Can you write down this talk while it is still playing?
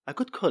A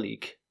good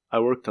colleague I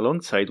worked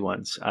alongside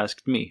once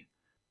asked me,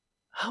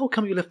 "How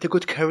come you left a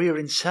good career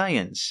in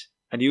science,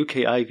 an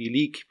UK Ivy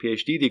League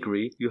PhD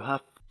degree, you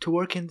have to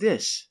work in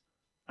this?"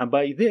 And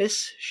by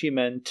this, she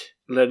meant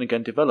learning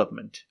and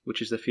development,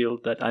 which is the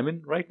field that I'm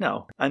in right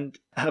now. And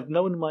I have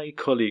known my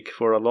colleague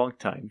for a long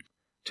time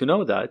to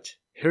know that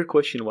her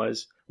question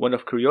was one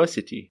of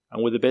curiosity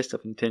and with the best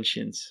of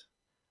intentions.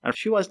 And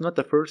she was not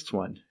the first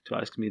one to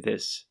ask me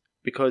this,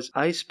 because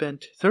I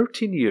spent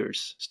 13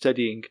 years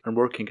studying and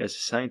working as a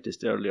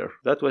scientist earlier.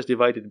 That was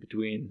divided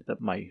between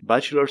my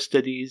bachelor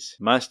studies,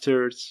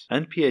 masters,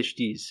 and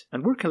PhDs,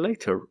 and working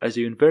later as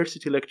a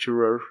university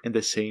lecturer in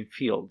the same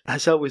field.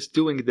 As I was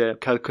doing the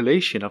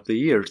calculation of the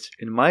years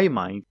in my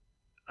mind,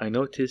 I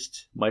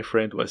noticed my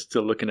friend was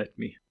still looking at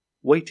me,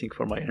 waiting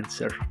for my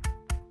answer.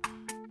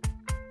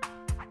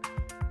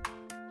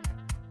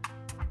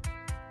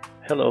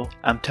 Hello,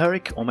 I'm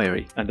Tariq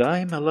Omairi, and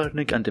I'm a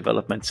learning and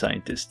development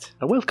scientist.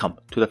 And welcome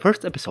to the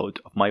first episode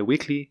of my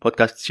weekly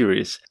podcast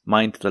series,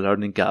 Mind the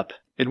Learning Gap,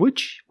 in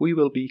which we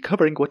will be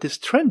covering what is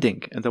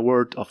trending in the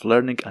world of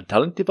learning and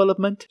talent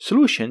development,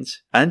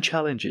 solutions, and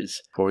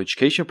challenges for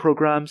education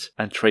programs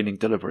and training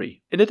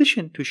delivery, in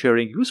addition to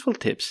sharing useful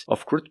tips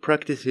of good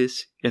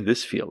practices in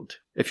this field.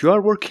 If you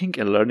are working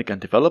in learning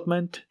and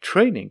development,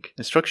 training,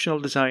 instructional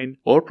design,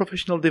 or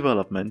professional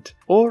development,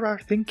 or are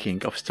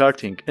thinking of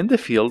starting in the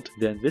field,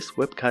 then this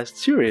webcast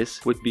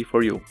series would be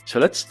for you. So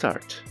let's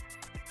start.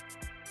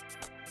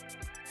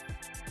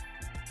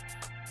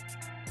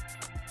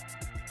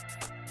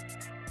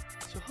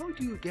 So how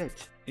do you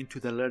get into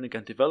the learning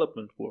and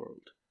development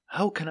world?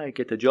 How can I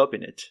get a job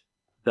in it?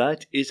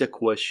 That is a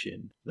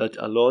question that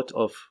a lot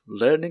of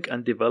learning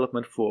and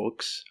development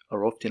folks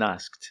are often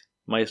asked,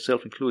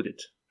 myself included.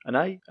 And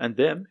I and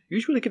them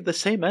usually give the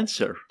same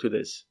answer to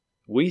this.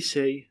 We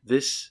say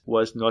this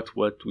was not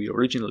what we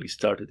originally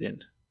started in.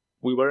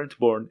 We weren't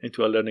born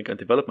into a learning and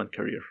development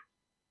career.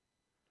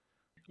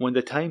 When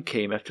the time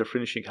came after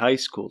finishing high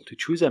school to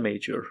choose a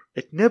major,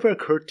 it never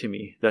occurred to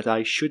me that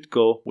I should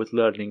go with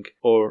learning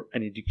or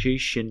an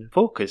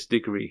education-focused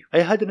degree.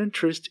 I had an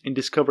interest in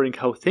discovering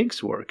how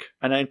things work,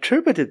 and I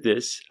interpreted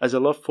this as a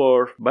love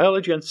for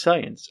biology and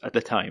science at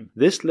the time.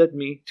 This led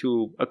me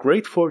to a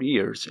great 4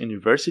 years in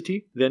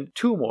university, then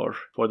 2 more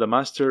for the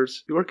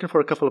master's, working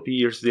for a couple of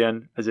years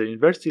then as a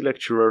university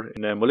lecturer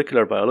in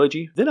molecular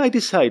biology. Then I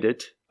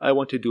decided I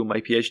want to do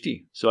my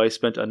PhD, so I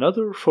spent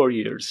another 4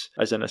 years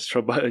as an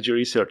astrobiology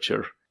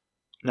researcher.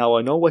 Now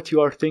I know what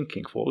you are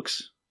thinking,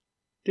 folks.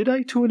 Did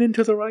I tune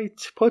into the right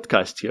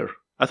podcast here?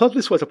 I thought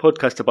this was a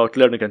podcast about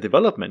learning and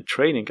development,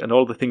 training, and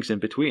all the things in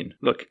between.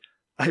 Look,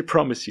 I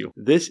promise you,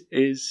 this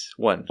is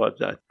one about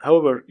that.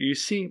 However, you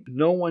see,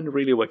 no one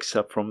really wakes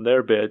up from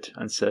their bed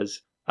and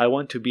says, I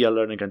want to be a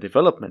learning and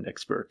development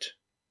expert.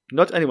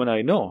 Not anyone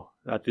I know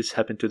that this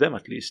happened to them,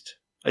 at least.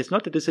 It's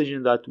not a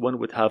decision that one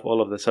would have all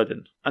of a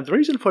sudden. And the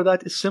reason for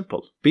that is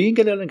simple. Being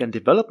a learning and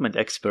development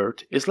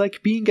expert is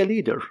like being a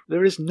leader.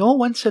 There is no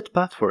one set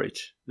path for it.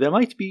 There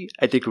might be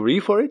a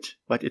degree for it,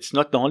 but it's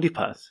not the only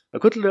path. A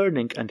good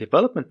learning and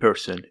development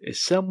person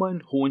is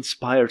someone who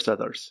inspires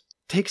others,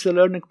 takes the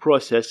learning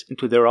process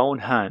into their own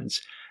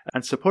hands,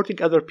 and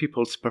supporting other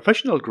people's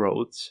professional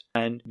growths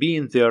and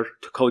being there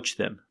to coach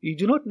them. You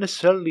do not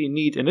necessarily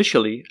need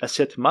initially a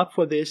set map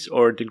for this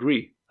or a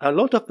degree. A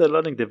lot of the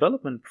learning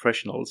development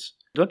professionals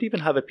don't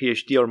even have a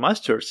PhD or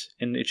master's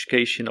in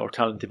education or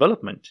talent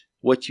development.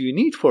 What you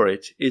need for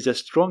it is a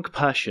strong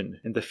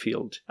passion in the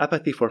field,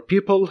 empathy for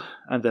people,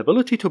 and the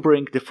ability to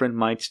bring different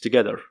minds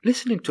together,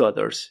 listening to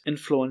others,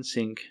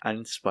 influencing, and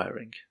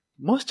inspiring.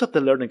 Most of the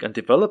learning and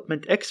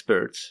development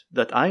experts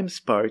that I'm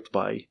inspired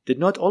by did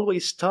not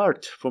always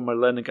start from a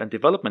learning and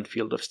development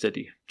field of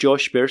study.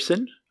 Josh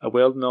Bersin, a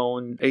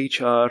well-known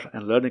HR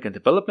and learning and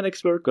development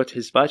expert, got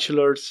his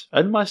bachelor's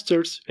and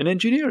master's in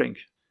engineering.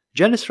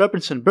 Janice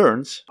Robinson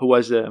Burns, who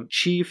was a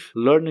chief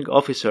learning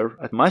officer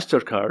at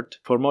MasterCard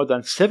for more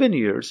than 7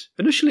 years,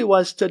 initially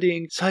was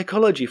studying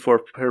psychology for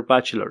her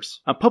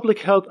bachelor's and public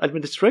health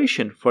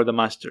administration for the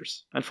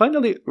master's. And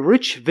finally,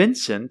 Rich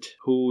Vincent,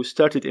 who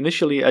started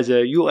initially as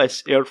a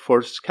U.S. Air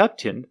Force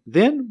captain,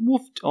 then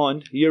moved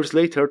on years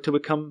later to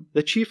become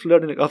the chief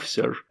learning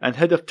officer and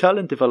head of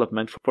talent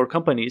development for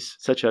companies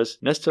such as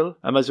Nestle,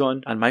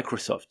 Amazon, and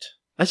Microsoft.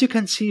 As you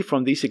can see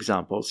from these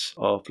examples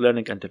of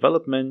learning and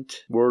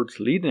development,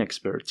 world-leading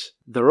experts,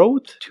 the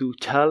road to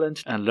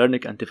talent and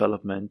learning and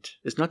development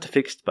is not a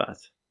fixed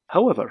path.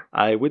 However,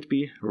 I would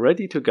be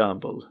ready to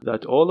gamble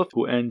that all of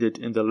who ended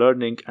in the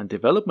learning and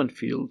development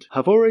field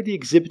have already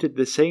exhibited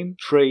the same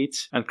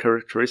traits and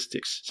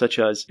characteristics, such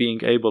as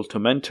being able to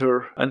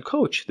mentor and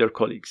coach their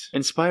colleagues,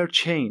 inspire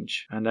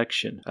change and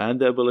action, and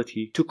the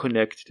ability to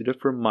connect to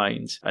different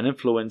minds and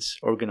influence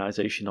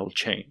organizational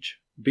change.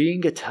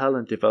 Being a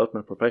talent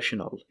development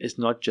professional is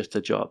not just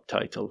a job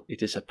title.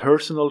 It is a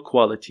personal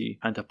quality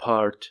and a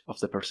part of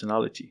the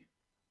personality.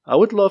 I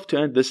would love to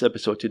end this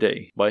episode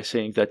today by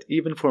saying that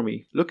even for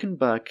me, looking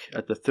back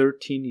at the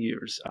 13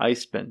 years I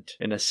spent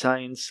in a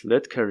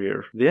science-led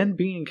career, then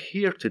being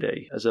here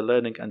today as a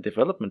learning and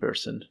development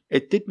person,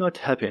 it did not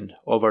happen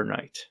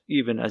overnight.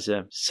 Even as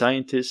a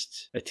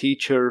scientist, a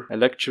teacher, a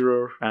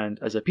lecturer, and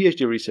as a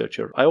PhD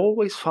researcher, I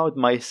always found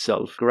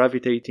myself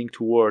gravitating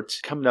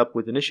towards coming up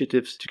with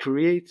initiatives to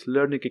create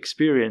learning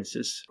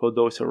experiences for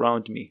those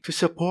around me, to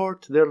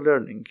support their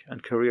learning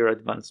and career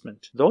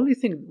advancement. The only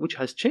thing which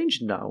has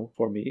changed now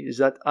for me is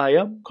that I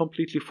am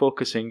completely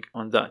focusing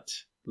on that,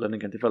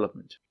 learning and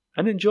development,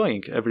 and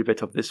enjoying every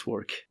bit of this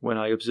work when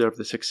I observe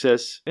the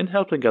success in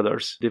helping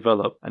others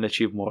develop and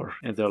achieve more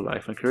in their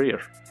life and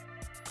career.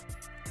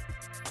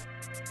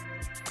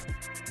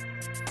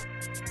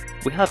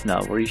 We have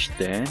now reached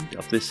the end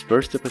of this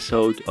first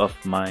episode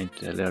of Mind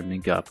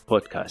Learning Gap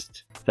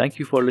podcast. Thank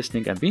you for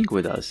listening and being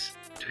with us.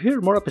 To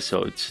hear more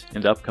episodes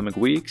in the upcoming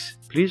weeks,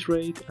 please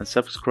rate and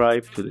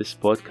subscribe to this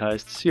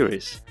podcast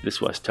series. This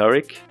was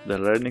Tariq, the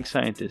Learning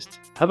Scientist.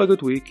 Have a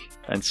good week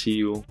and see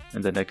you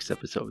in the next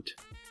episode.